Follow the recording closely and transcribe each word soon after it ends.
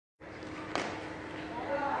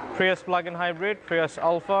Prius plug-in hybrid, Prius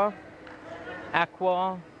Alpha, Aqua,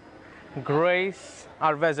 Grace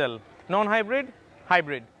আর Vezel non-hybrid,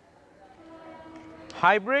 hybrid,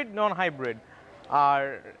 hybrid non-hybrid আর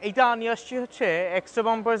এইটা নিয়ে আসছি হচ্ছে এক্সট্রা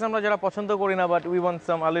বাম্পার্স আমরা যারা পছন্দ করি না but we want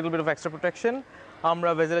some a little bit of extra protection আমরা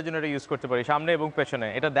ভেজেলের জন্য এটা ইউজ করতে পারি সামনে এবং পেছনে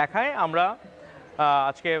এটা দেখায় আমরা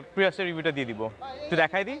আজকে প্রিয়াসের রিভিউটা দিয়ে দিব একটু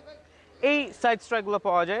দেখাই দিই এই সাইড স্ট্রাইকগুলো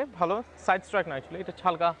পাওয়া যায় ভালো সাইড স্ট্রাইক না অ্যাকচুয়ালি এটা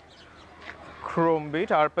হালকা ক্রোম বিট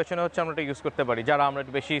আর পেছনে হচ্ছে আমরা এটা ইউজ করতে পারি যারা আমরা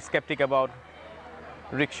একটু বেশি স্কেপটিক অ্যাবাউট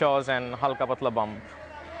রিক্সাস অ্যান্ড হালকা পাতলা বাম্প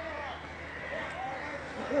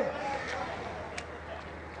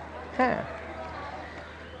হ্যাঁ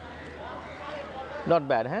নট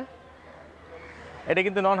ব্যাড হ্যাঁ এটা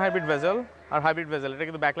কিন্তু নন হাইব্রিড ভেজেল আর হাইব্রিড ভেজেল এটা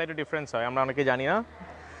কিন্তু ব্যাকলাইটের ডিফারেন্স হয় আমরা অনেকে জানি না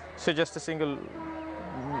so just a single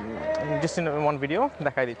just in one video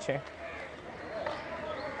দেখাই দিচ্ছি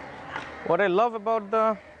what I love about the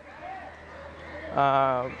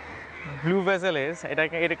blue Vezel is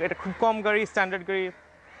এটা খুব কম গাড়ি স্ট্যান্ডার্ড গাড়ি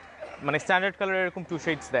মানে স্ট্যান্ডার্ড কালারের এরকম টু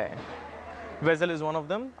শেডস দেয় Vezel is one of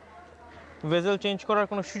them Vezel change করার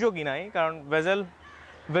কোনো সুযোগই নাই কারণ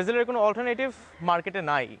ভেজেলের কোনো অল্টারনেটিভ মার্কেটে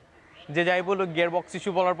নাই যে যাই বললো গিয়ার বক্স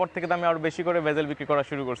ইস্যু বলার পর থেকে তো আমি আরও বেশি করে ভেজেল বিক্রি করা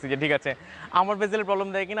শুরু করছি যে ঠিক আছে আমার ভেজেলের প্রবলেম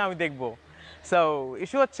দেয় কিনা আমি দেখবো সো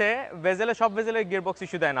ইস্যু হচ্ছে ভেজেলে সব ভেজেলের গিয়ার বক্স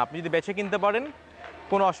ইস্যু দেয় না আপনি যদি বেছে কিনতে পারেন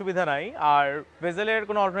কোনো অসুবিধা নাই আর ভেজেলের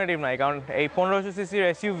কোনো অল্টারনেটিভ নাই কারণ এই 1500 সিসির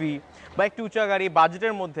এসইউভি বা একটু উঁচা গাড়ি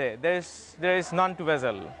বাজেটের মধ্যে there is none to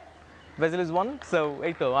Vezel is one so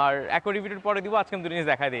এই তো আর Aqua রিভিউর পরে দিব আজকে আমি দুটো জিনিস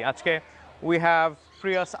দেখাই দিই আজকে we have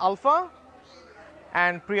Prius Alpha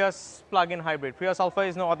and Prius plug-in hybrid. Prius Alpha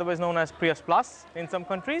is otherwise known as Prius Plus in some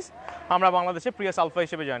countries. আমরা বাংলাদেশে Prius Alpha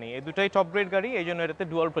হিসেবে জানি এই দুটাই টপ গ্রেড গাড়ি এই জন্য এটাতে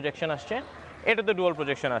ডুয়াল প্রজেকশন আসছে এটাতে ডুয়াল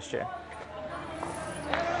প্রজেকশন আসছে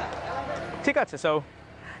ঠিক আছে সো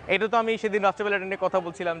এটা তো আমি সেদিন রাত্রেবেলা এটা নিয়ে কথা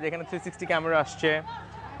বলছিলাম যে এখানে 360 ক্যামেরা আসছে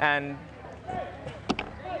and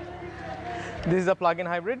this is a plug-in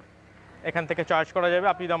hybrid এখান থেকে চার্জ করা যাবে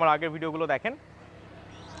আপনি যদি আমার আগের ভিডিওগুলো দেখেন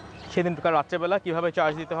সেদিনকার রাত্রেবেলা কীভাবে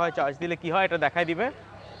চার্জ দিতে হয় চার্জ দিলে কী হয় এটা দেখাই দিবে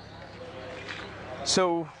so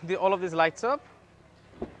all of these lights up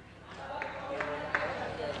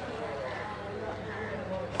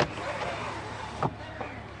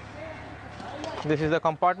this is the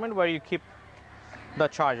compartment where you keep the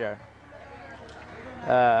charger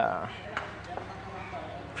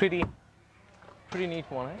pretty neat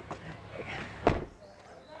one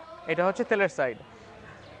এটা হচ্ছে তেলের সাইড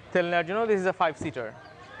তেল নেওয়ার জন্য this is a 5-seater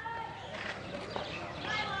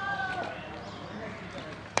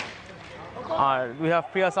we have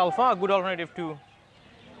Prius Alpha, a good alternative to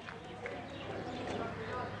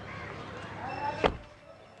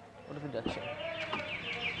what is it যাচ্ছে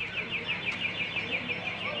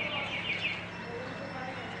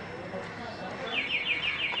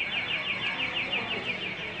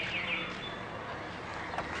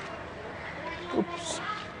oops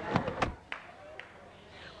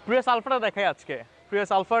Prius Alpha টা দেখাই আজকে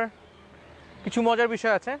Prius Alpha কিছু মজার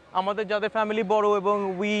বিষয় আছে আমাদের যাদের ফ্যামিলি বড় এবং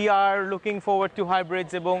we are looking forward to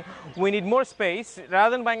হাইব্রিডস এবং we need more space rather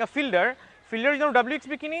than buying a fielder জন্য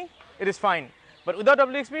WXB কিনি it is fine but without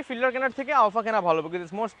WXB fielder কেনার থেকে আলফা কেনা ভালো because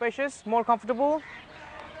it's more spacious more comfortable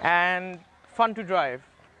and fun to drive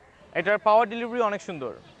এটার পাওয়ার delivery অনেক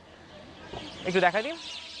সুন্দর একটু দেখা দিন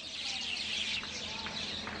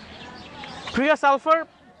প্রিয়াস আলফার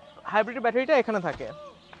হাইব্রিড ব্যাটারিটা এখানে থাকে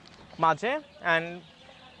মাঝে and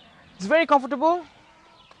it's very comfortable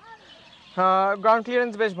ground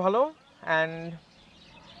clearance বেশ ভালো and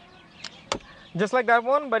just like that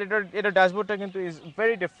one but এটার ড্যাশবোর্ডটা কিন্তু is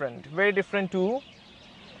very different to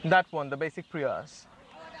that one the basic Prius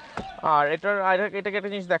আর এটাকে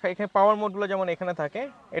একটা জিনিস দেখা এখানে পাওয়ার মোডগুলো যেমন এখানে থাকে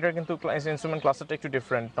এটার কিন্তু ইনস্ট্রুমেন্ট ক্লাস্টারটা একটু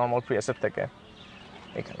ডিফারেন্ট নর্মাল Prius-এর থেকে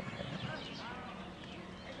এখানে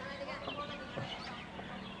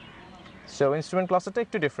so instrument cluster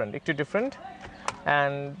একটু different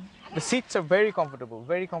and the seats are very comfortable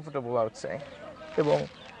I would say এবং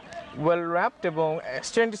well wrapped এবং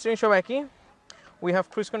steering সব একই we have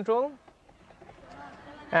cruise control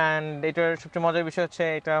and এটার সবচেয়ে মজার বিষয় হচ্ছে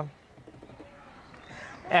এটা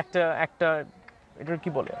একটা এটার কি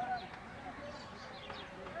বলে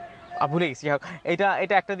ভুলে গেছি এটা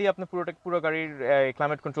একটা দিয়ে আপনি পুরো গাড়ির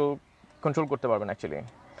ক্লাইমেট কন্ট্রোল করতে পারবেন অ্যাকচুয়ালি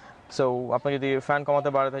সো আপনি যদি ফ্যান কমাতে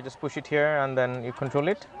বাড়াতে হয় just push it here and then you control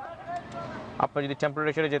it আপনার যদি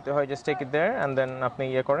টেম্পারেচারে যেতে হয় just take it there and then আপনি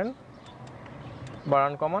ইয়ে করেন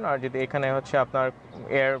বাড়ান কমান আর যদি এখানে হচ্ছে আপনার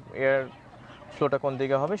এয়ার ফ্লোটা কোন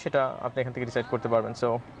দিকে হবে সেটা আপনি এখান থেকে ডিসাইড করতে পারবেন so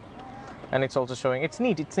and it's also showing it's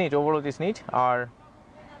NEET overall it's NEET আর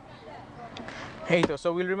এই তো সো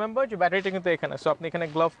উইল রিমেম্বার যে ব্যাটারিটা কিন্তু এখানে সো আপনি এখানে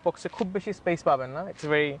গ্লাভ বক্সে খুব বেশি স্পেস পাবেন না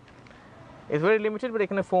It's very limited, but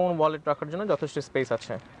এখানে ফোন ওয়ালেট রাখার জন্য যথেষ্ট স্পেস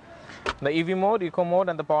আছে। The EV mode, eco mode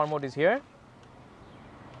and the power mode is here.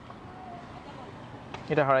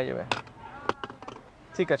 এটা হারাই যাবে।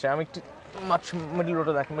 ঠিক আছে, আমি একটু মিডল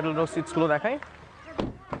রোটা দেখাই, মিডল রো সিটসগুলো দেখাই।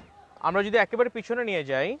 আমরা যদি একেবারে পিছনে নিয়ে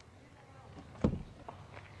যাই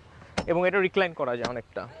এবং এটা রিক্লাইন করা যায়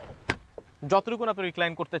অনেকটা, যতটুকু আপনি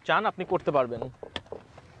রিক্লাইন করতে চান আপনি করতে পারবেন,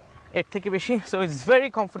 এর থেকে বেশি। So it's very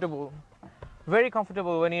comfortable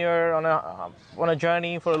when you're on a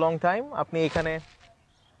journey for a long time। আপনি এখানে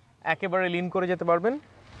একেবারে লিন করে যেতে পারবেন,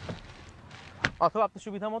 অথবা আপনার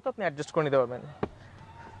সুবিধা মতো আপনি অ্যাডজাস্ট করে নিতে পারবেন।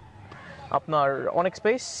 আপনার অনেক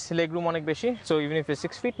স্পেস, লেগ রুম অনেক বেশি, so even if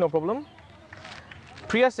 6 fit no problem.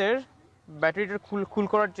 প্রিয়াসের ব্যাটারিটার কুল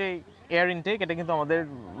করার যে এয়ার ইনটেক, এটা কিন্তু আমাদের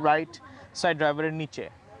রাইট সাইড ড্রাইভারের নিচে,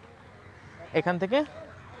 এখান থেকে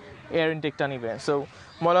এয়ার ইনটেকটা নিবে। সো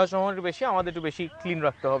ময়লা জমাট বেশি, আমাদের একটু বেশি ক্লিন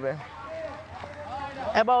রাখতে হবে।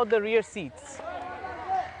 অ্যাবাউট দ্য রিয়ার সিটস,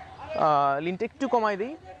 লিনটা একটু কমাই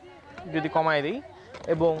দিই, যদি কমাই দিই,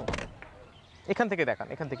 এবং এখান থেকে দেখান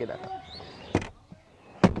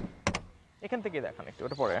একটু,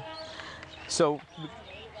 ওটা পরে। So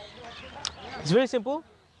it's very simple,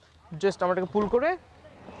 just আমরা এটাকে পুল করে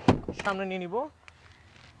সামনে নিয়ে নিব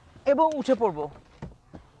এবং উঠে পড়ব।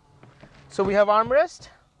 সো উই হ্যাভ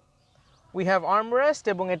আর্মরেস্ট,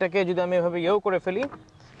 এবং এটাকে যদি আমি এভাবে ইয়েও করে ফেলি,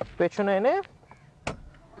 পেছনে এনে,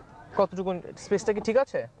 কতটুকু স্পেসটা কি ঠিক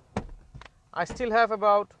আছে? I still have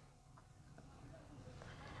about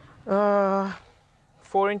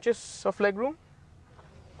 4 inches of leg room.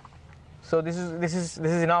 So this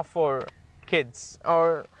is enough for kids or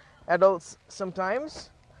adults sometimes,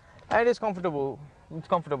 and it is comfortable. It's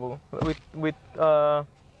comfortable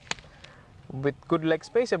with good leg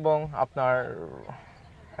space, এবং আপনার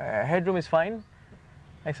headroom is fine,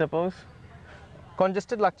 I suppose.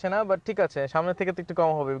 Congested লাগছে না, but ঠিক আছে, সামনে থেকে তো একটু কম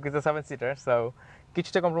হবে বিকজ 7 সিটার, সো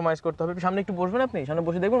কিছুটা কম্প্রোমাইজ করতে হবে। সামনে একটু বসবেন, আপনি সামনে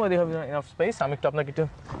বসে দেখবেন whether you have enough space। আমি একটু আপনাকে একটু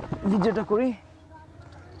ভিডিওটা করি।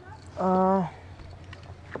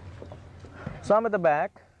 So I'm at the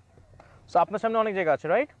back, so আপনার সামনে অনেক জায়গা আছে,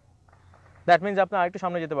 রাইট? দ্যাট মিনস আপনি আরেকটু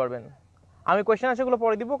সামনে যেতে পারবেন। আমি কোয়েশ্চেন আনসারগুলো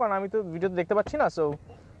পরে দিব, কারণ আমি তো ভিডিওতে দেখতে পাচ্ছি না। সো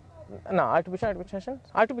না, আরেকটু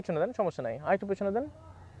পিছনে দেন, সমস্যা নাই, আরেকটু পিছনে দেন।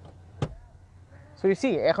 সো ইউ সি,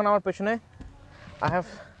 এখন আমার পেছনে I have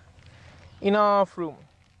enough room.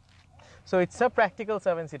 So it's a practical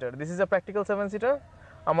 7-seater. This is a practical 7-seater.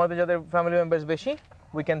 আমাদের যাদের family members বেশি,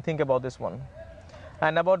 we can think about this one.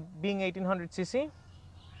 And about being 1800cc,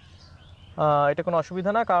 এটা কোনো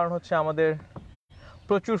অসুবিধা না, কারণ হচ্ছে আমাদের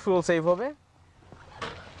প্রচুর fuel save হবে।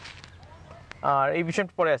 আর এই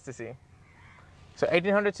বিষয়টা পরে আসতেছি। So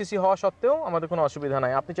 1800cc হওয়া সত্ত্বেও আমাদের কোনো অসুবিধা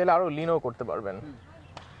নাই, আপনি চাইলে আরো লিনও করতে পারবেন।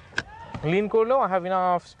 লিন করলেও I have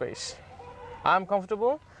enough space. I am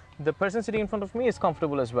comfortable. The person sitting in front of me is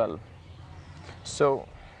comfortable as well. So,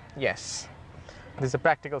 yes, this is a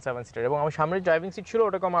practical 7-seater. এবং আমার সামনে ড্রাইভিং সিট ছিল,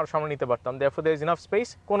 ওটাকে আমার সামনে নিতে পারতাম। Therefore, there is enough space.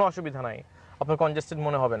 কোনো অসুবিধা নাই, আপনার কনজেস্টেড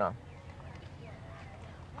মনে হবে না।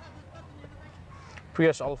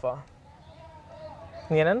 Prius Alpha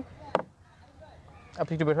নিয়ে নেন।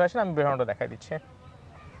 আপনি একটু বের হয়ে আসেন, আমি বের হওয়াটা দেখাই দিচ্ছি।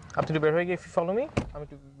 আপনি একটু বের হয়ে গিয়ে ফলো মি, আমি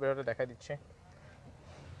একটু বের হওয়াটা দেখাই দিচ্ছি।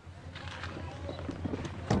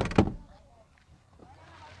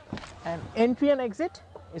 And entry and exit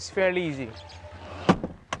is fairly easy.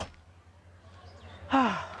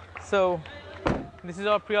 So this is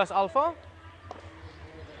our Prius Alpha.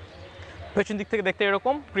 পেছন দিক থেকে দেখতে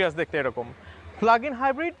এরকম, Prius দেখতে এরকম। Plug-in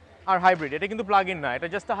hybrid আর হাইব্রিড, এটা কিন্তু প্লাগ ইন না, এটা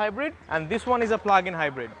just a hybrid, and this one is a plug-in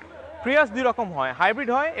hybrid. Prius দুই রকম হয়, হাইব্রিড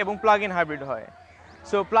হয় এবং প্লাগ-ইন হাইব্রিড হয়।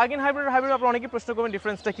 সো প্লাগ-ইন হাইব্রিড আর হাইব্রিড আপনারা অনেকেই প্রশ্ন করবেন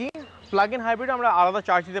ডিফারেন্সটা কি। প্লাগ-ইন হাইব্রিড আমরা আলাদা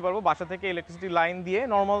চার্জ দিতে পারবো, বাসা থেকে ইলেকট্রিসিটি লাইন দিয়ে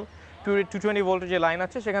নর্মাল 220 ভোল্টের যে লাইন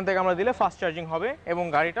আছে সেখান থেকে আমরা দিলে ফাস্ট চার্জিং হবে, এবং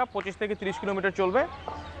গাড়িটা 25 থেকে 30 কিলোমিটার চলবে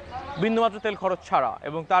বিন্দুমাত্র তেল খরচ ছাড়া।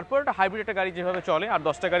 এবং তারপর একটা হাইব্রিড একটা গাড়ি যেভাবে চলে আর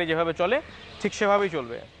 10টা গাড়ি যেভাবে চলে ঠিক সেভাবেই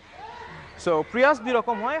চলবে। সো প্রিয়াস দুই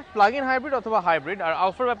রকম হয়, প্লাগ-ইন হাইব্রিড অথবা হাইব্রিড। আর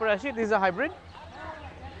আলফার ব্যাপারে আসি, দিস ইজ আ হাইব্রিড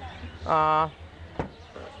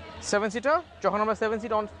 7-সিটার। যখন আমরা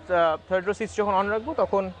 7-সিট অন, থার্ড রো সিটস যখন অন রাখবো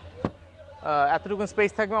তখন এতটুকু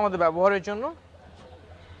স্পেস থাকবে আমাদের ব্যবহারের জন্য,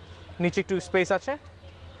 নিচে একটু স্পেস আছে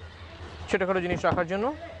ছোটোখাটো জিনিস রাখার জন্য।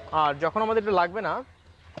 আর যখন আমাদের এটা লাগবে না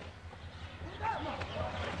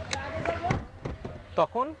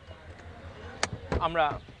তখন আমরা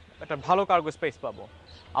একটা ভালো কার্গো স্পেস পাবো।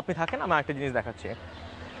 আপনি থাকেন, আমি একটা জিনিস দেখাচ্ছি।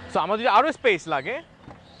 সো আমাদের যদি আরও স্পেস লাগে,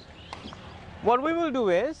 what we will do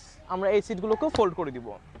is আমরা এই সিটগুলোকেও ফোল্ড করে দিব।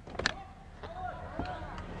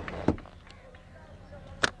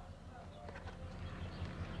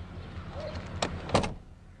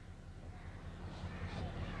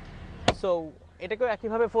 সো এটাকেও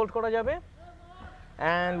একইভাবে ফোল্ড করা যাবে,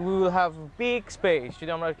 and we will have big space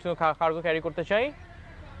যদি আমরা একটু কার্গো ক্যারি করতে চাই।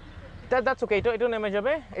 দ্যাটস ওকে, এটা নেমে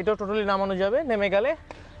যাবে, এটা টোটালি নামানো যাবে, নেমে গেলে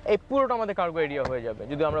এই পুরোটা আমাদের কার্গো এরিয়া হয়ে যাবে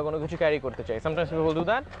যদি আমরা কোনো কিছু ক্যারি করতে চাই। Sometimes people do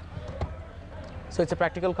that. So it's a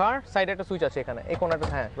practical কার। সাইডে একটা সুইচ আছে এখানে, এই কোণাটা,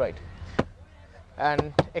 হ্যাঁ রাইট, অ্যান্ড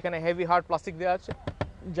এখানে হেভি হার্ড প্লাস্টিক দেওয়া আছে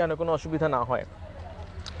যেন কোনো অসুবিধা না হয়।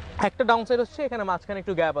 একটা ডাউন সাইড হচ্ছে এখানে মাঝখানে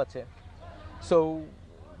একটু গ্যাপ আছে, সো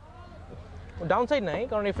ডাউন সাইড নাই,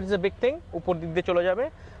 কারণ if it's a big thing উপর দিক দিয়ে চলে যাবে,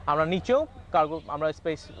 আমরা নিচেও কার্গো আমরা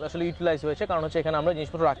স্পেস আসলে ইউটিলাইজ হয়েছে, কারণ হচ্ছে এখানে আমরা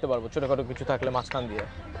জিনিসপত্র রাখতে পারবো ছোটোখাটো কিছু থাকলে মাঝখান দিয়ে।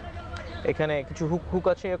 এখানে কিছু হুক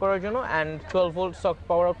আছে ইয়ে করার জন্য, অ্যান্ড 12 ভোল্ট সক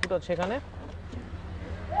পাওয়ার আউটপুট আছে এখানে।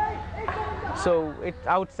 So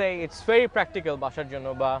I would say it's very practical বাসার জন্য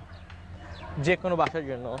বা যে কোনো বাসার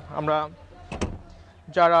জন্য।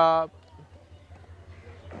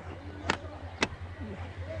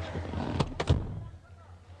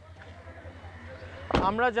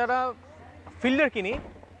 আমরা যারা ফিল্ডার কিনি,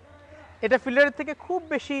 এটা ফিল্ডারের থেকে খুব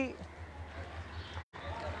বেশি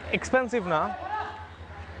এক্সপেন্সিভ না।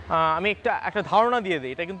 আমি একটা ধারণা দিয়ে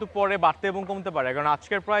দিই, এটা কিন্তু পরে বাড়তে এবং কমতে পারে, কারণ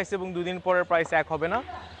আজকের প্রাইস এবং দুদিন পরের প্রাইস এক হবে না।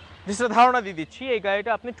 যেটা ধারণা দিয়ে দিচ্ছি, এই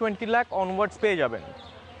গাড়িটা আপনি 20 লাখ অনওয়ার্ডস পেয়ে যাবেন।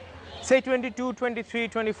 সেই 22, 23,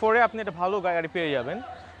 24-এ আপনি একটা ভালো গাড়ি পেয়ে যাবেন।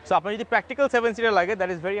 সো আপনার যদি প্র্যাকটিক্যাল 7 সিটার লাগে, that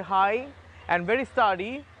is very high and very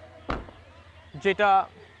study,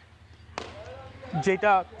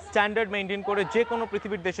 যেটা স্ট্যান্ডার্ড মেনটেন করে যে কোনো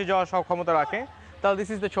পৃথিবীর দেশে যাওয়ার সক্ষমতা রাখে, তাহলে this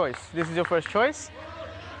is the choice, this is your first choice.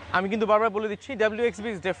 আমি কিন্তু বারবার বলে দিচ্ছি, WXB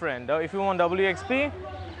is different. If you want WXB,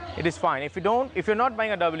 it is fine. If you're not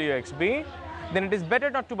buying a WXB, then it is better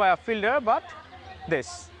not to buy a fielder, but this.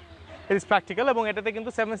 It is practical, এবং এটাতে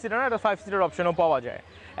কিন্তু 7 seater না, এটা 5 seater অপশনও পাওয়া যায়।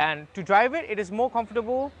 And to drive it, it is more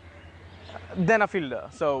comfortable than a fielder.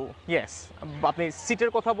 So yes, আপনি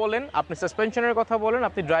সিটের কথা বলেন, আপনি সাসপেনশনের কথা বলেন,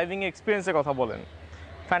 আপনি ড্রাইভিং এক্সপিরিয়েন্সের কথা বলেন,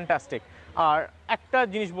 ফ্যান্টাস্টিক। আর একটা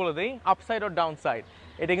জিনিস বলে দিই, আপসাইড আর ডাউন সাইড,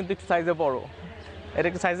 এটা কিন্তু একটু সাইজে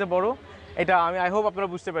বড়, এটা আমি আই হোপ আপনারা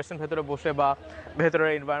বুঝতে পারছেন ভেতরে বসে বা ভেতরের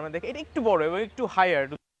এনভায়রনমেন্ট দেখে, এটা একটু বড় এবং একটু হায়ার।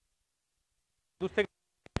 দূর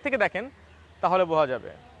থেকে দেখেন তাহলে বোঝা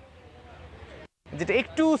যাবে যেটা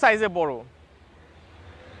একটু সাইজে বড়।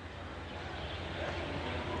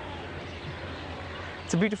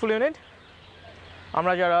 It's a beautiful unit.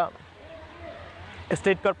 আমরা যারা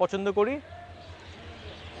স্টেট কার পছন্দ করি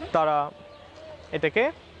তারা এটাকে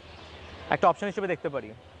একটা অপশন হিসেবে দেখতে পারি।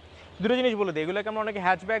 দুটো জিনিস বলে দিই, এগুলোকে আমরা অনেকে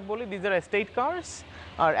হ্যাচব্যাক বলি, this R state curse.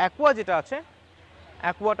 R aqua যেটা আছে,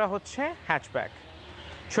 অ্যাকোয়াটা হচ্ছে হ্যাচব্যাক।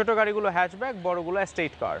 ছোট গাড়িগুলো হ্যাচব্যাক, বড়গুলো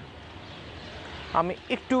স্টেট কার। আমি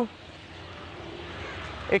একটু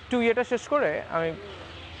ইয়েটা শেষ করে আমি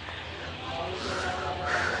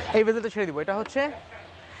এই ভেজেলটা ছেড়ে দিব। এটা হচ্ছে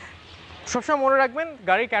সবসময় মনে রাখবেন,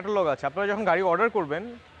 গাড়ির ক্যাটালগ আছে, আপনারা যখন গাড়ি অর্ডার করবেন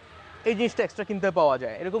এই জিনিসটা এক্সট্রা কিনতে পাওয়া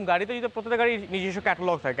যায়। এরকম গাড়িতে যদি প্রত্যেকটা গাড়ির নিজস্ব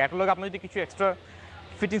ক্যাটালগ থাকে, ক্যাটালগ আপনার যদি কিছু এক্সট্রা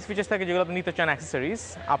ফিটিংস ফিচার্স থাকে যেগুলো আপনি নিতে চান, অ্যাক্সেসরিজ,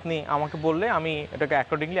 আপনি আমাকে বললে আমি এটাকে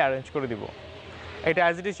অ্যাকর্ডিংলি অ্যারেঞ্জ করে দিব। এটা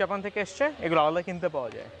অ্যাজ ইট ইজ জাপান থেকে এসছে, এগুলো আলাদা কিনতে পাওয়া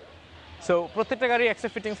যায়। সো প্রত্যেকটা গাড়ির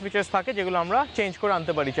এক্সট্রা ফিটিংস ফিচার্স থাকে যেগুলো আমরা চেঞ্জ করে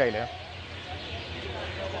আনতে পারি চাইলে।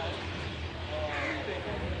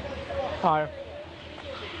 আর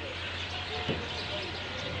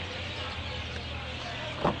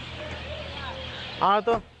আমরা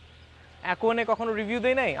তো অ্যাকোয়া নিয়ে কখনো রিভিউ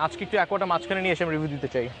দেই নাই, আজকে একটু অ্যাকোয়াটা মাঝখানে নিয়ে এসে আমি রিভিউ দিতে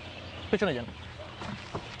চাই। পেছনে যান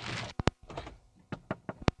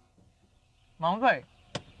মাহমুদ ভাই,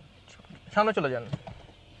 সামনে চলে যান।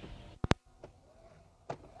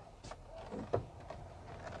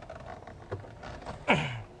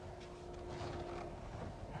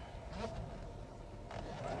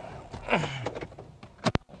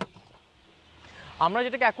 আমরা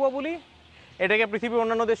যেটাকে অ্যাকোয়া বলি, এটাকে পৃথিবীর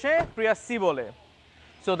অন্যান্য দেশে প্রিয়াস সি বলে।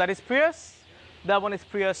 So that is Prius, that one is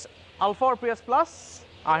Prius alpha R Prius plus,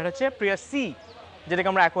 আর এটা হচ্ছে প্রিয়াস সি যেটাকে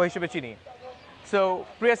আমরা অ্যাকোয়া হিসেবে চিনি। সো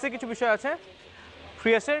প্রিয়াসের কিছু বিষয় আছে,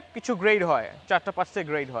 প্রিয়াসের কিছু গ্রেড হয়, 4-5টা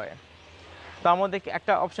গ্রেড হয়। তার মধ্যে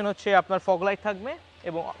একটা অপশন হচ্ছে আপনার ফগ লাইট থাকবে,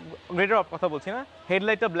 এবং গ্রেডের কথা বলছি না,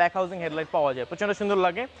 হেডলাইটটা ব্ল্যাক হাউজিং হেডলাইট পাওয়া যায়, প্রচণ্ড সুন্দর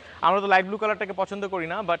লাগে। আমরা তো লাইট ব্লু কালারটাকে পছন্দ করি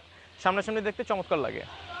না, বাট সামনাসামনি দেখতে চমৎকার লাগে।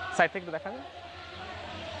 সাইড থেকে দেখা যায়,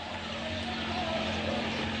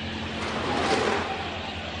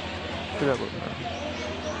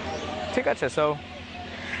 ঠিক আছে। So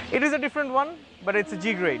it is a different one, but it's a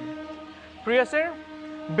G grade. প্রিয়াসের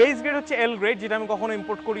base grade হচ্ছে এল গ্রেড, যেটা আমি কখনো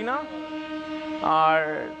ইম্পোর্ট করি না। আর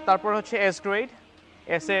তারপর হচ্ছে এস গ্রেড,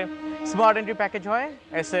 এসে স্মার্ট এন্ট্রি প্যাকেজ হয়,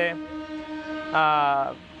 এসে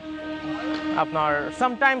আপনার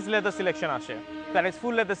সামটাইমস লেদার সিলেকশন আসে, that is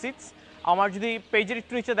full leather seats. আমার যদি পেজের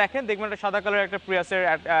একটু নিচে দেখেন, দেখবেন একটা সাদা কালার একটা প্রিয়াসের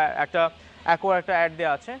একটা অ্যাকোয়ার একটা অ্যাড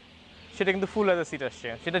দেওয়া আছে, সেটা কিন্তু ফুল লেদার সিট আসছে,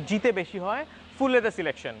 সেটা জিতে বেশি হয়, full leather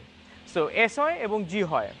selection. So S হয় এবং জি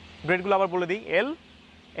হয়। গ্রেডগুলো আবার বলে দিই, এল,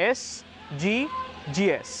 এস, জি,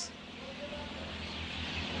 জিএস।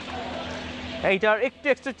 এইটার একটু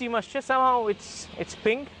এক্সট্রা টিম আসছে, somehow it's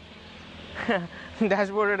pink.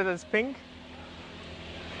 Dashboard it is pink.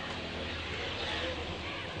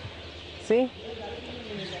 See,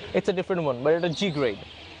 it's a different one, but it's a G grade.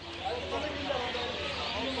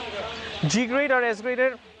 G grade R S grade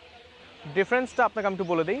এর ডিফারেন্সটা আপনাকে আমি একটু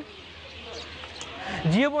বলে দিই।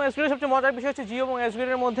 জি এবং এস গ্রেডের সবচেয়ে মজার বিষয় হচ্ছে জি এবং এস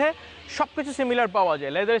গ্রেডের মধ্যে সব কিছু সিমিলার পাওয়া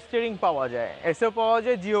যায়। লেদার স্টিয়ারিং পাওয়া যায়, এসেও পাওয়া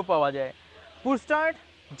যায়, জিও পাওয়া যায়। পুশ স্টার্ট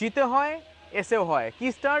জিতে হয়, এসেও হয়। কি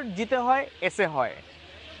স্টার্ট জিতে হয়, এসে হয়।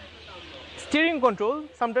 স্টিয়ারিং কন্ট্রোল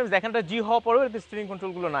সামটাইমস দেখেন একটা জি হওয়া পরেও এতে স্টিয়ারিং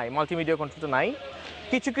কন্ট্রোলগুলো নাই, মাল্টিমিডিয়া কন্ট্রোলটা নাই।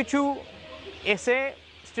 কিছু কিছু এসে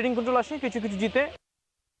স্টিয়ারিং কন্ট্রোল আসে, কিছু কিছু জিতে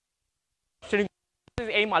স্টিয়ারিং।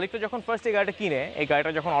 এই মালিকটা যখন ফার্স্ট এই গাড়িটা কিনে, এই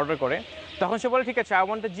গাড়িটা যখন অর্ডার করে, তখন সে বলে ঠিক আছে I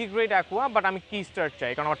want G grade Aqua, but আমি কি স্টার্ট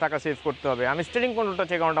চাই কারণ আমার টাকা সেভ করতে হবে, আমি স্টিয়ারিং কন্ট্রোলটা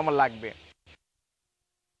চাই কারণ আমার লাগবে।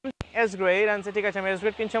 এস গ্রেড আনছে, ঠিক আছে আমি এস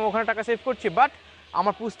গ্রেড কিনছি, আমি ওখানে টাকা সেভ করছি, বাট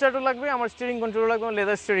আমার পুশ স্টার্টও লাগবে, আমার স্টিয়ারিং কন্ট্রোলও লাগবে, আমার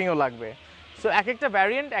লেদার স্টিয়ারিংও লাগবে। সো এক একটা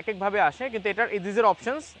ভ্যারিয়েন্ট এক একভাবে আসে, কিন্তু এটার this R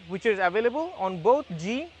options which is available on both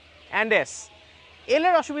G and S. এল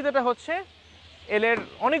এর অসুবিধাটা হচ্ছে, এল এর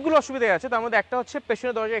অনেকগুলো অসুবিধাই আছে, তার মধ্যে একটা হচ্ছে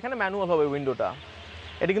পেছনের দরজা এখানে ম্যানুয়াল হবে উইন্ডোটা।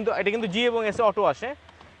 এটা কিন্তু জি এবং এসে অটো আসে,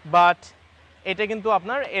 বাট এটা কিন্তু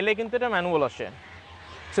আপনার এলে কিন্তু এটা ম্যানুয়াল আসে।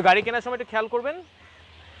 সো গাড়ি কেনার সময় একটু খেয়াল করবেন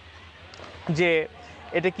যে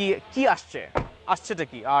এটা কি আসছেটা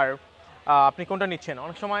কি, আর আপনি কোনটা নিচ্ছেন।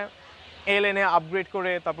 অনেক সময় এল এনে আপগ্রেড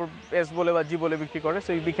করে তারপর এস বলে বা জি বলে বিক্রি করে,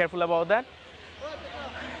 so be careful about that.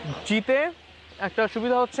 জিতে একটা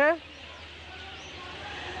সুবিধা হচ্ছে,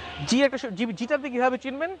 জিটাতে কীভাবে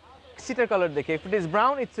চিনবেন, সিটের কালার দেখে। If it is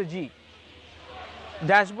brown it's a জি।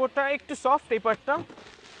 ড্যাশবোর্ডটা একটু সফট, এই পার্টটা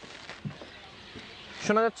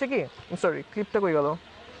শোনা যাচ্ছে কি, সরি ক্লিপটা কই গেল,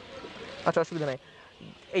 আচ্ছা অসুবিধা নেই।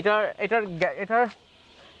 এটার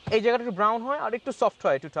এই জায়গাটা একটু ব্রাউন হয় আর একটু সফট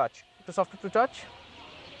হয়, একটু সফট টু টাচ।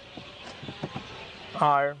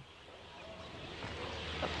 আর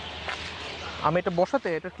আমি এটা বসাতে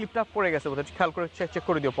এটা ক্লিপটা পড়ে গেছে বোধহয়, খেয়াল করে চেক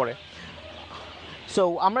করে দিও পরে। সো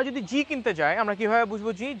আমরা যদি জি কিনতে যাই, আমরা কীভাবে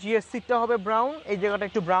বুঝবো জি এর সিটটা হবে ব্রাউন, এই জায়গাটা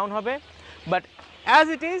একটু ব্রাউন হবে, বাট অ্যাজ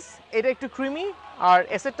ইট ইজ এটা একটু ক্রিমি। আর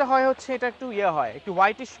এসেটটা হয় হচ্ছে এটা একটু হয়, একটু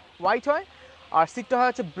হোয়াইট হয়, আর সিটটা হয়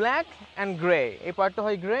হচ্ছে ব্ল্যাক অ্যান্ড গ্রে। এই পার্টটা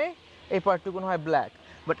হয় গ্রে, এই পার্টটুকু হয় ব্ল্যাক।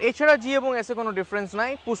 বাট এছাড়া জি এবং এসে কোনো ডিফারেন্স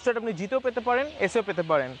নাই। পুশস্টার্ট আপনি জিতেও পেতে পারেন, এসেও পেতে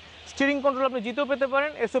পারেন। স্টিয়ারিং কন্ট্রোল আপনি জিতেও পেতে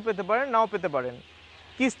পারেন, এসেও পেতে পারেন, নাও পেতে পারেন।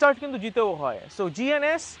 কি স্টার্ট কিন্তু জিতেও হয়। So G and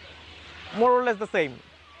S more or less the same.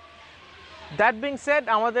 That being shed,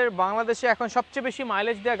 আমাদের বাংলাদেশে এখন সবচেয়ে বেশি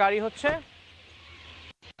মাইলেজ দেওয়া গাড়ি হচ্ছে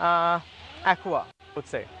অ্যাকুয়া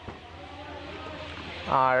হচ্ছে।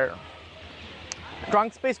 আর ট্রাঙ্ক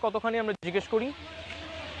স্পেস কতখানি আমরা জিজ্ঞেস করি।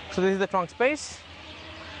 So this is the trunk space.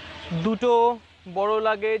 দুটো বড়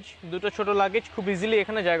লাগেজ, দুটো ছোট লাগেজ খুব ইজিলি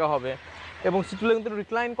এখানে জায়গা হবে, এবং সিটগুলো কিন্তু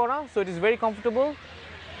রিক্লাইন করা, so it is very comfortable.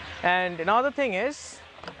 And another thing is,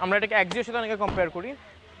 আমরা এটাকে এক্সিওর সাথে অনেকে কম্পেয়ার করি।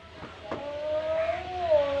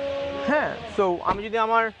 হ্যাঁ, সো আমি যদি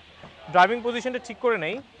আমার ড্রাইভিং পজিশনটা ঠিক করে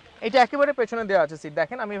নেই, এটা একেবারে পেছনে দেওয়া আছে সিট,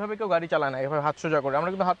 দেখেন আমি এভাবে কেউ গাড়ি চালায় না, এভাবে হাত সোজা করে, আমরা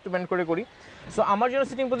কিন্তু হাত বেন্ড করে করি। সো আমার জন্য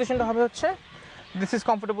সিটিং পজিশনটা হবে হচ্ছে, this is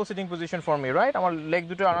comfortable sitting position for me, right? আমার লেগ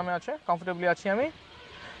দুটো আরামে আছে, কমফোর্টেবলি আছি আমি।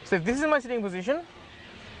 So this is my sitting position.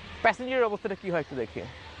 প্যাসেঞ্জারের অবস্থাটা কী হয় একটু দেখি,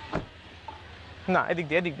 না এদিক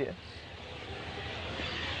দিয়ে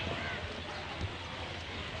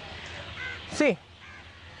সি,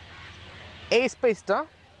 এই স্পেসটা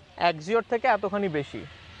এক্সিওর থেকে এতখানি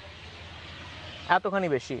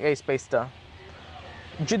বেশি এই স্পেসটা।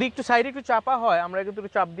 যদি একটু সাইডে একটু চাপা হয়, আমরা কিন্তু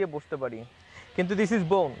একটু চাপ দিয়ে বসতে পারি, কিন্তু দিস ইজ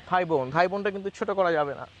থাই বোনটা কিন্তু ছোট করা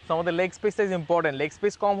যাবে না। তো আমাদের লেগ স্পেসটা ইজ ইম্পর্টেন্ট। লেগ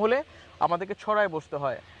স্পেস কম হলে আমাদেরকে ছড়ায় বসতে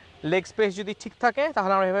হয়। লেগ স্পেস যদি ঠিক থাকে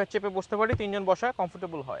তাহলে আমরা এভাবে চেপে বসতে পারি, তিনজন বসা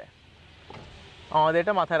কমফোর্টেবল হয়। আমাদের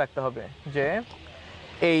এটা মাথায় রাখতে হবে যে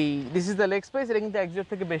এই this is the leg space, এটা কিন্তু এক্সিওর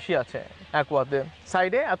থেকে বেশি আছে অ্যাকুয়াতে।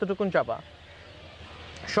 সাইডে এতটুকুন চাপা,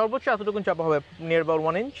 সর্বোচ্চ এতটুকুন চাপা হবে, নিয়ার অ্যাবাউট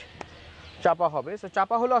 1 ইঞ্চ চাপা হবে। সো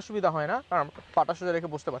চাপা হলে অসুবিধা হয় না, কারণ পাটা সোজা রেখে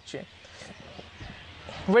বসতে পারছি,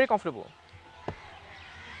 ভেরি কমফোর্টেবল।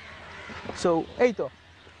 সো এই তো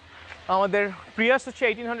আমাদের প্রিয়াস হচ্ছে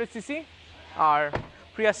 1800 সিসি, আর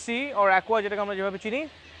প্রিয়াস সি আর অ্যাকুয়া যেটাকে আমরা যেভাবে চিনি,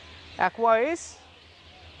 অ্যাকুয়া ইজ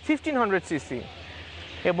 1500 সিসি,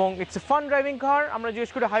 এবং ইটস এ ফান ড্রাইভিং কার। আমরা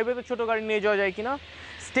জিজ্ঞেস করি হাইওয়েতে ছোটো গাড়ি নিয়ে যাওয়া যায় কিনা,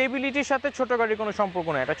 স্টেবিলিটির সাথে ছোটো গাড়ির কোনো সম্পর্ক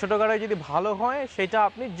নেই। এটা ছোটো গাড়ি যদি ভালো হয় সেটা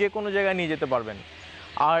আপনি যে কোনো জায়গায় নিয়ে যেতে পারবেন।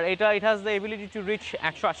 আর এটা it has the ability to reach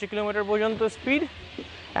 180 kilometre পর্যন্ত speed,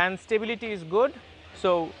 and stability is good.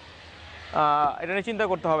 So এটা নিয়ে চিন্তা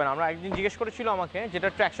করতে হবে না। আমরা একদিন জিজ্ঞেস করেছিল আমাকে, যেটা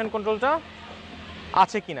ট্র্যাকশন কন্ট্রোলটা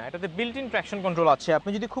আছে কিনা। এটাতে বিল্ট ইন ট্র্যাকশন কন্ট্রোল আছে। আপনি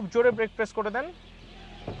যদি খুব জোরে ব্রেক প্রেস করে দেন,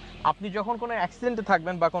 আপনি যখন কোনো অ্যাক্সিডেন্টে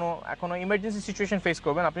থাকবেন বা কোনো ইমার্জেন্সি সিচুয়েশন ফেস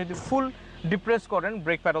করবেন, আপনি যদি ফুল ডিপ্রেস করেন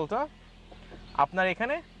ব্রেক প্যাডেলটা, আপনার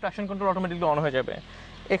এখানে ট্র্যাকশন কন্ট্রোল অটোমেটিকলি অন হয়ে যাবে।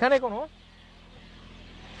 এখানে কোনো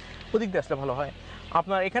ওদিক দিয়ে আসলে ভালো হয়,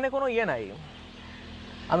 আপনার এখানে কোনো ইয়ে নাই,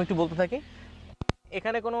 আমি একটু বলতে থাকি,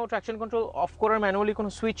 এখানে কোনো ট্র্যাকশন কন্ট্রোল অফ করার ম্যানুয়ালি কোনো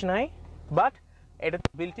সুইচ নাই, বাট এটা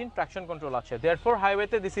বিল্ট ইন ট্র্যাকশন কন্ট্রোল আছে। দেয়ারফর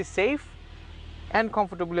হাইওয়েতে this is safe and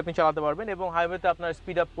comfortably আপনি চালাতে পারবেন, এবং হাইওয়েতে আপনার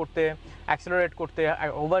স্পিড আপ করতে, অ্যাক্সেলারেট করতে,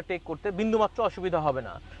 ওভারটেক করতে বিন্দুমাত্র অসুবিধা হবে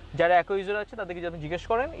না। যারা অ্যাকোয়া ইউজার আছে তাদেরকে যদি আপনি জিজ্ঞেস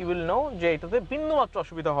করেন, ইউ উইল নো যে এটাতে বিন্দুমাত্র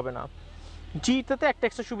অসুবিধা হবে না। জিটাতে একটা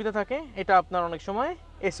এক্সট্রা সুবিধা থাকে, এটা আপনার অনেক সময়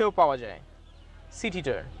এসেও পাওয়া যায়, seat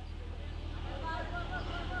heater,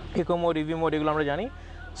 eco mode, EV mode, এগুলো আমরা জানি।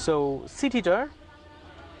 সো সিট হিটার,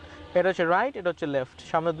 এটা হচ্ছে রাইট, এটা হচ্ছে লেফট,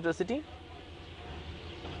 সামনে দুটো সিটি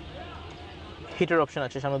হিটার অপশন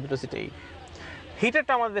আছে, সামনে দুটো সিটেই।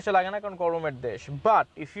 হিটারটা আমাদের দেশে লাগে না কারণ গরমের দেশ, but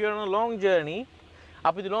if you R on long journey,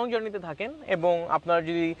 আপনি যদি লং জার্নিতে থাকেন এবং আপনার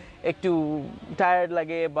যদি একটু টায়ার্ড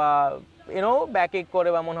লাগে বা ইউনো ব্যাক এক করে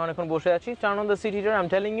বা মনে হয় অনেকক্ষণ বসে আছি, turn on the seat heater, I am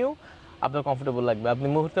telling you আপনার কমফোর্টেবল লাগবে, আপনি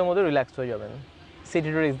মুহূর্তের মধ্যে রিল্যাক্স হয়ে যাবেন। Seat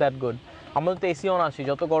heater is that good. আমাদের তো এসি অন আসি,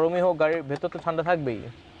 যত গরমই হোক গাড়ির ভেতর তো ঠান্ডা থাকবেই,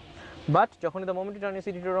 বাট যখন the moment you turn your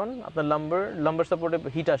seat heater on, আপনার লাম্বার সাপোর্টে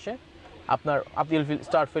হিট আসে, আপনি উইল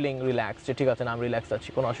স্টার্ট ফিলিং রিল্যাক্স, যে ঠিক আছে না আমি রিল্যাক্স আছি,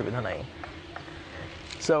 কোনো অসুবিধা নাই।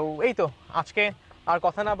 সো এই তো, আজকে আর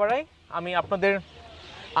কথা না বাড়াই,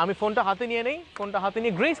 আমি ফোনটা হাতে নিয়ে নেই, ফোনটা হাতে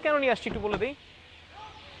নিয়ে গ্রেস কেন নিয়ে আসছি একটু বলে দিই।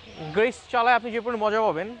 গ্রেস চালায় আপনি যে পরিমাণ মজা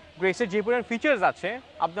পাবেন, গ্রেসের যে পরিমাণ ফিচার্স আছে,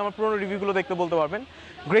 আপনি আমার পুরোনো রিভিউগুলো দেখতে বলতে পারবেন,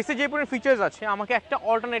 গ্রেসের যে পরিমাণ ফিচার্স আছে, আমাকে একটা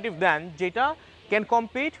অল্টারনেটিভ দেন যেটা can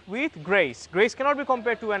compete with grace. Grace cannot be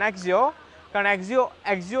compare to an Axio, কারণ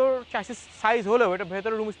এক্সিওর চ্যাসিস সাইজ হলেও এটা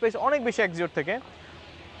ভেতরে রুম স্পেস অনেক বেশি এক্সিওর থেকে।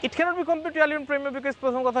 It cannot be compared to Alien Premium because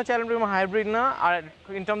প্রথম কথা হচ্ছে Alien Premium hybrid না, আর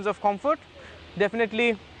in terms of comfort definitely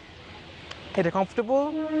এটা comfortable,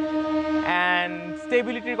 and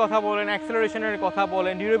স্টেবিলিটির কথা বলেন, অ্যাক্সেলারেশনের কথা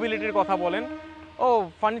বলেন, ডিউরেবিলিটির কথা বলেন। ও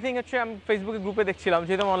ফানি থিং হচ্ছে, আমি ফেসবুকে গ্রুপে দেখছিলাম,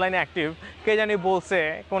 যেহেতু অনলাইনে অ্যাক্টিভ, কে জানি বলছে,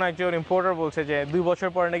 কোন একজন ইম্পোর্টার বলছে যে 2 বছর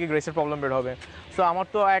পরে নাকি গ্রেসের প্রবলেম বের হবে। সো আমার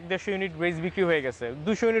তো 1-150 ইউনিট গ্রেস বিক্রি হয়ে গেছে,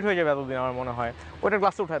 200 ইউনিট হয়ে যাবে এতদিন আমার মনে হয়, ওটার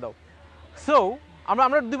গ্লাসটা উঠায় দাও। সো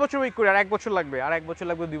আমরা 2 বছর ওয়েট করি, আর 1 বছর লাগবে,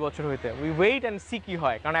 2 বছর হইতে, উই ওয়েট অ্যান্ড সি কী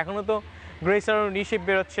হয়, কারণ এখনও তো গ্রেস আর নিউ শেপ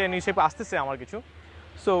বেরোচ্ছে, নিউ শেপ আসতেছে আমার কিছু।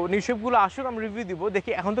 সো নিউ শেপগুলো আসুক, আমি রিভিউ দিব,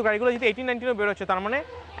 দেখি। এখন তো গাড়িগুলো যদি 18-19 বেরোচ্ছে, তার মানে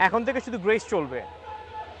এখন থেকে শুধু গ্রেস চলবে।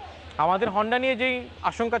 আমাদের হন্ডা নিয়ে যেই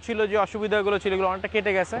আশঙ্কা ছিল, যে অসুবিধাগুলো ছিল, এগুলো অনেকটা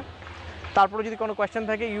কেটে গেছে। তারপরে যদি কোনো কোয়েশ্চেন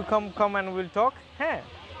থাকে, you come and will talk, হ্যাঁ,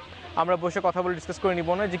 আমরা বসে কথা বলে ডিসকাস করে নিব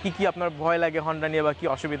না যে কী আপনার ভয় লাগে হন্ডা নিয়ে বা কী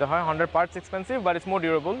অসুবিধা হয়। হন্ডার parts expensive, but it's more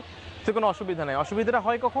durable, তো কোনো অসুবিধা নেই। অসুবিধাটা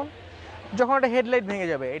হয় কখন? যখন একটা হেডলাইট ভেঙে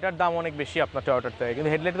যাবে, এটার দাম অনেক বেশি আপনার টয়োটার থেকে, কিন্তু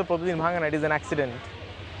হেডলাইট তো প্রতিদিন ভাঙে না, ইট ইজ অ্যান অ্যাক্সিডেন্ট,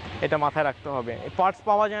 এটা মাথায় রাখতে হবে। পার্টস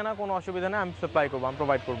পাওয়া যায় না, কোনো অসুবিধা নেই, আমি সাপ্লাই করবো, আমি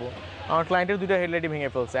প্রোভাইড করবো। আমার ক্লায়েন্টের 2টা হেডলাইটই ভেঙে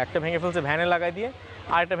ফেলছে, একটা ভেঙে ফেলছে ভ্যানে লাগাই দিয়ে,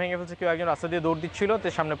 আরেকটা ভেঙে ফেলছে কেউ একজন রাস্তা দিয়ে দৌড় দিচ্ছিল, তো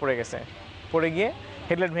সামনে পড়ে গেছে, পড়ে গিয়ে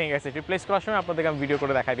হেডলাইট ভেঙে গেছে। রিপ্লেস করার সময় আপনাদেরকে আমি ভিডিও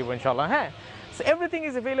করে দেখাই দিব ইনশাল্লাহ। হ্যাঁ, সো এভরিথিং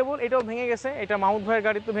ইজ অ্যাভেলেবল। এটাও ভেঙে গেছে, এটা মাহমুদ ভাইয়ের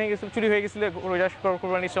গাড়ি তো ভেঙে গেছিল, চুরি হয়ে গেছিলো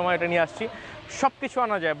কোরবানির সময়, এটা নিয়ে আসছি। সব কিছু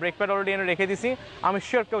আনা যায়, ব্রেক প্যাড অলরেডি এনে রেখে দিছি, আমি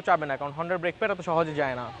শিওর কেউ চাবে না, কারণ হন্ডার ব্রেক প্যাড এত সহজে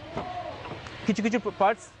যায় না। কিছু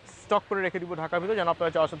পার্টস স্টক করে রেখে দিব ঢাকার ভিতরে, যেন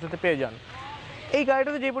আপনারা চাওয়ার সাথে পেয়ে যান। এই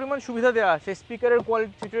গাড়িটাতে যে পরিমাণ সুবিধা দেওয়া আছে, স্পিকারের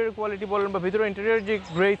কোয়ালিটি, সিটের কোয়ালিটি বলেন, বা ভিতরে ইন্টেরিয়র যে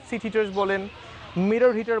গ্রেট সিট হিটার্স বলেন,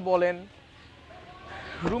 মিরর হিটার বলেন,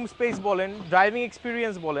 রুম স্পেস বলেন, ড্রাইভিং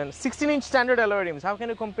এক্সপিরিয়েন্স বলেন, 16-inch standard alloy rims, how can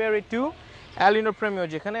you compare it two অ্যালিনো প্রেমিও,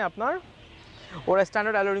 যেখানে আপনার ওরা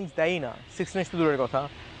স্ট্যান্ডার্ড অ্যালয় রিমস দেয়ই না, 16-inch তো দূরের কথা।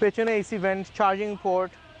 পেছনে AC vent, charging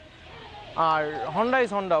port, R Honda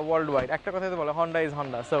is Honda world wide, একটা কথাতে বলে হন্ডা ইজ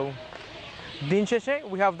হন্ডা। সো দিন শেষে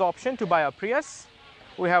we have the option two by a Prius,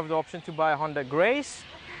 we have the option to buy Honda Grace,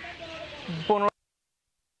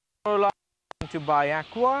 15 lakh to buy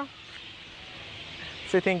Aqua,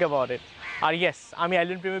 so think about it. R yes, আমি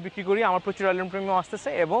island premium বিক্রি করি, আমার প্রচুর island premium আসতেছে,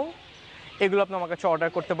 এবং এগুলো আপনি আমার কাছে অর্ডার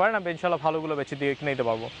করতে পারেন, আমি ইনশাল্লাহ ভালোগুলো বেছে দিয়ে নিতে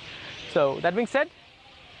পারবো। So that being shed,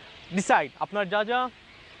 decide আপনার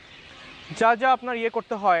যা আপনার ইয়ে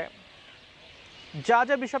করতে হয়, যা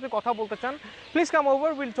বিষয়ে আপনি কথা বলতে চান, please come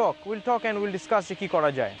over, will talk and will discuss যে কী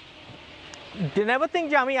করা যায়। Never think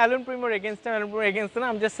যে আমি Allen Premier against them.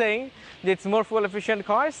 I'm just saying that it's more fuel efficient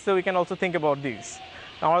cars, so we can also think about these.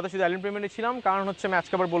 আমরা তো শুধু Allen Premier ছিলাম, কারণ হচ্ছে আমি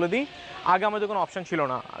আজকে আবার বলে দিই, আগে আমাদের কোনো অপশন ছিল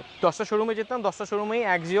না। 10টা শোরুমে যেতাম, 10টা শোরুমেই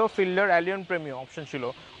Axio, Fielder, Allen Premier option ছিল,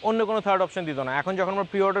 অন্য কোনো থার্ড অপশন দিত না। এখন যখন আমরা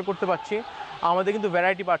প্রি অর্ডার করতে পারছি, আমাদের কিন্তু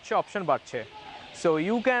ভ্যারাইটি বাড়ছে, অপশন বাড়ছে। So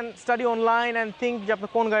you can study online and think যে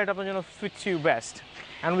আপনার কোন গাড়িটা আপনার জন্য fits you best,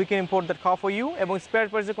 and we can import that car for you. এবং স্পেয়ার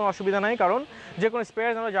পার্টসের কোনো অসুবিধা নাই, কারণ যে কোনো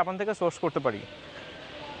স্পেয়ার্স আমরা জাপান থেকে সোর্স করতে পারি।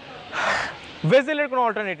 ভেজেলের কোনো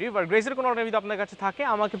অল্টারনেটিভ আর গ্রেসের কোনো অল্টারনেটিভ আপনার কাছে থাকে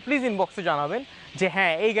আমাকে প্লিজ ইনবক্সে জানাবেন যে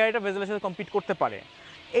হ্যাঁ এই গাড়িটা ভেজেলের সাথে কম্পিট করতে পারে।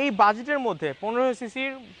 এই বাজেটের মধ্যে 1500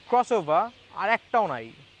 সিসির ক্রসওভার আর একটাও নাই।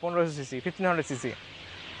 1500 সিসি 1500 সিসি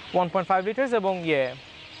 1.5 লিটার্স এবং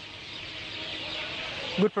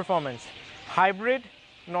good performance, hybrid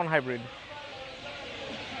non hybrid,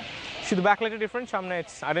 শুধু ব্যাকলাইটে ডিফারেন্ট, সামনে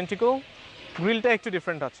ইটস আইডেন্টিক্যাল, গ্রিলটা একটু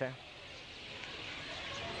ডিফারেন্ট আছে।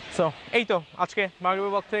 সো এই তো আজকে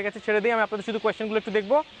মাগরিবের বক্ত হয়ে গেছে, ছেড়ে দিই। আমি আপনাদের শুধু কোয়েশ্চেনগুলো একটু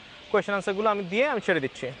দেখবো, কোয়েশ্চেন আনসারগুলো আমি দিয়ে আমি ছেড়ে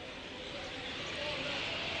দিচ্ছি।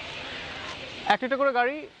 একটা করে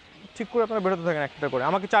গাড়ি ঠিক করে আপনারা বেরোতে থাকেন, একটা করে।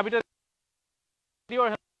 আমাকে চাবিটা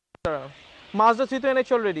মাজদা 3 তো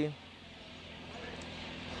এনেছি অলরেডি।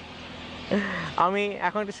 আমি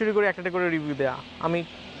এখন একটা শুরু করি একটা করে রিভিউ দেয়া। আমি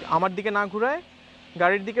আমার দিকে না ঘুরায়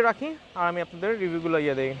গাড়ির দিকে রাখি আর আমি আপনাদের রিভিউগুলো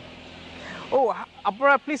দেই। ও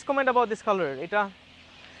আপনারা please comment about this colour. এটা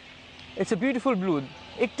ইটস এ বিউটিফুল ব্লু।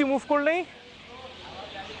 একটু মুভ করলেই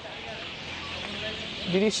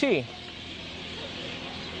did you see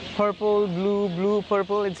purple blue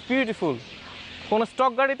purple, it's beautiful. কোন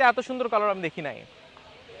স্টক গাড়িতে এত সুন্দর কালার আমি দেখি নাই।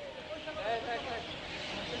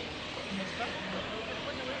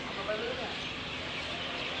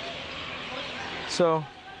 সো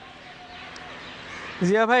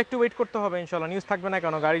জিয়া ভাই একটু ওয়েট করতে হবে ইনশাল্লাহ, নিউজ থাকবে না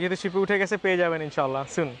কেন, গাড়ি যেহেতু শিপে উঠে গেছে পেয়ে যাবেন ইনশাল্লাহ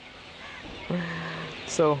সুন।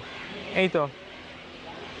 সো এই তো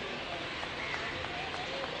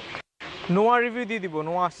নোয়া রিভিউ দিয়ে দিব,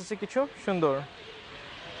 নোয়া আসতেছে কিছু সুন্দর।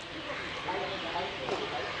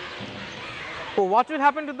 ও what will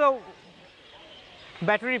happen to the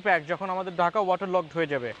battery pack যখন আমাদের ঢাকা ওয়াটার লকড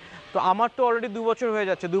হয়ে যাবে? তো আমার তো অলরেডি 2 বছর হয়ে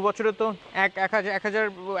যাচ্ছে, 2 বছরে তো 1,000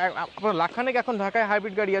 আপনার লাখখানেক এখন ঢাকায়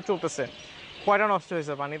হাইব্রিড গাড়ি আর চলতেছে। কয়টা নষ্ট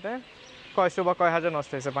হয়েছে পানিতে? কয়শো বা কয় হাজার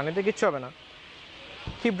নষ্ট হয়েছে পানিতে? কিচ্ছু হবে না,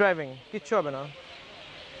 কিপ ড্রাইভিং, কিচ্ছু হবে না।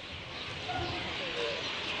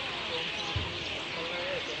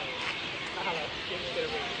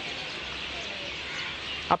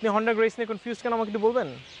 আপনি হন্ডা গ্রেস নিয়ে কনফিউজ কেন আমাকে একটু বলবেন,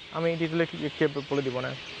 আমি ডিটেলে বলে দিব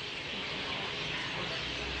না।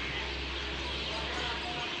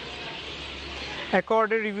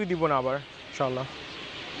 অ্যাকর্ডের রিভিউ দিব না আবার ইনশাআল্লাহ।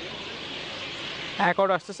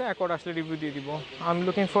 অ্যাকর্ড আসতেছে, অ্যাকর্ড আসলে রিভিউ দিয়ে দিব। আই এম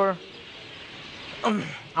লুকিং ফর,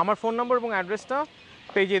 আমার ফোন নম্বর এবং অ্যাড্রেসটা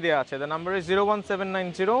পেজে দেওয়া আছে। The number is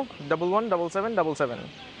 01790117777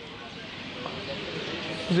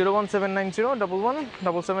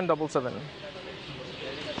 01790117777।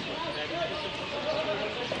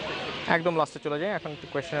 একদম লাস্টে চলে যায়, এখন একটু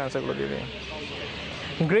কোয়েশ্চেন আনসারগুলো দিয়ে দিই।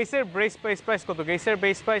 গ্রেসের প্রাইস কত? গ্রেসের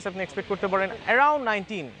বেস প্রাইস আপনি এক্সপেক্ট করতে পারেন অ্যারাউন্ড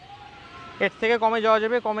 19। এর থেকে কমে যাওয়া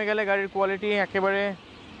যাবে, কমে গেলে গাড়ির কোয়ালিটি একেবারে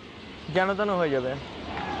জ্ঞানদানও হয়ে যাবে।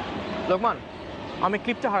 লোকমান আমি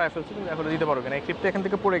ক্লিপটা হারায় ফেলছি, তুমি এখন দিতে পারো কিনা? এই ক্লিপটা এখান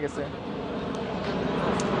থেকে পড়ে গেছে।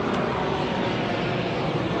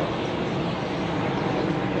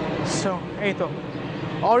 সো এই তো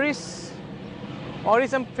অরিস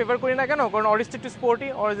আমি ফেভার করি না কেন, কারণ অরিসটা একটু স্পোর্টি।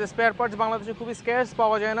 অরিসের স্পেয়ার পার্টস বাংলাদেশে খুবই স্ক্যার্স,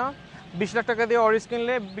 পাওয়া যায় না। 20 লাখ টাকা দিয়ে অরিস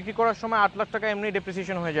কিনলে বিক্রি করার সময় 8 লাখ টাকা এমনি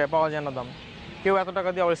ডেপ্রিসিয়েশন হয়ে যায়, পাওয়া যায় না দাম। কেউ এত টাকা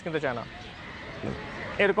দিয়ে অরিস কিনতে চায় না।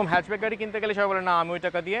 এরকম হ্যাচব্যাক গাড়ি কিনতে গেলে সবাই বলে না আমি ওই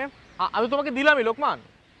টাকা দিয়ে, আমি তোমাকে দিলামই লোকমান,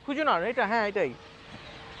 খুঁজো না এটা, হ্যাঁ এটাই।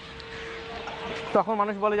 তখন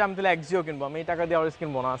মানুষ বলে যে আমি তাহলে এক্সিও কিনবো, আমি এই টাকা দিয়ে অরিস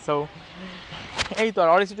কিনবো না। সো এই তো, আর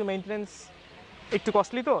অরিস একটু মেনটেন্যান্স একটু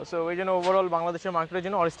কস্টলি তো, সো এই জন্য ওভারঅল বাংলাদেশের মার্কেটের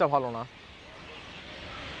জন্য অরিসটা ভালো না।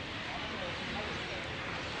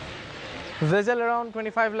 ভেজেল অ্যারাউন্ড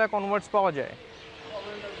 25 লাখ অনওয়ার্ডস পাওয়া যায়।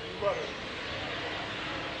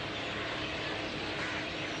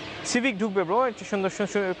 সিভিক ঢুকবে ব্রো, একটু সুন্দর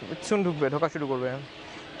সুন ঢুকবে, ঢোকা শুরু করবে।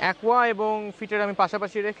 অ্যাকোয়া এবং ফিটের আমি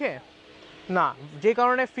পাশাপাশি রেখে, না যে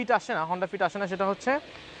কারণে ফিট আসে না, হন্ডা ফিট আসে না, সেটা হচ্ছে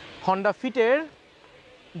হন্ডা ফিটের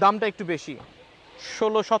দামটা একটু বেশি,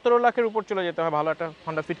 16-17 লাখের উপর চলে যেতে হয় ভালো একটা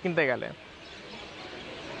হন্ডা ফিট কিনতে গেলে।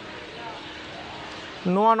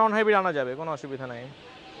 নোয়া নন হাইব্রিড আনা যাবে, কোনো অসুবিধা নাই।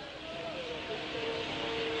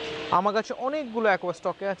 আমার কাছে অনেকগুলো অ্যাকোয়া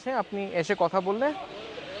স্টকে আছে, আপনি এসে কথা বললে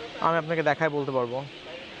আমি আপনাকে দেখায় বলতে পারবো।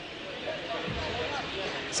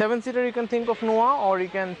 7-seater you can think of Noah, or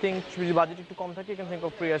you can think যদি বাজেট একটু কম থাকে you can think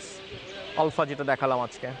of Prius Alpha, যেটা দেখালাম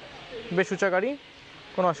আজকে। বেশ উঁচা গাড়ি,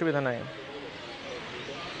 কোনো অসুবিধা নাই।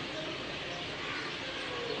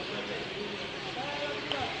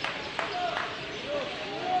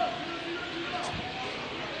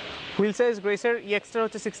 হুইল সাইজ গ্রেসের EX-টার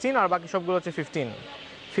হচ্ছে 16 আর বাকি সবগুলো হচ্ছে 15।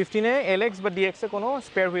 15-এ LX বা DX-এ কোনো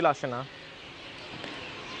স্পেয়ার হুইল আসে না,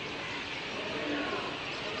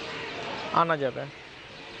 আনা যাবে।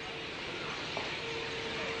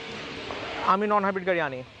 আমি নন হাইব্রিড গাড়ি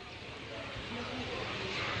আনি।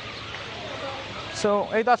 সো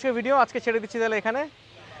এই তো আজকের ভিডিও, আজকে ছেড়ে দিচ্ছি তাহলে এখানে।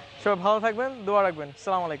 সবাই ভালো থাকবেন, দোয়া রাখবেন।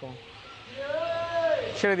 আসসালামু আলাইকুম।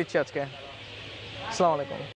 সেরে দিচ্ছি আজকে। আসসালামু আলাইকুম।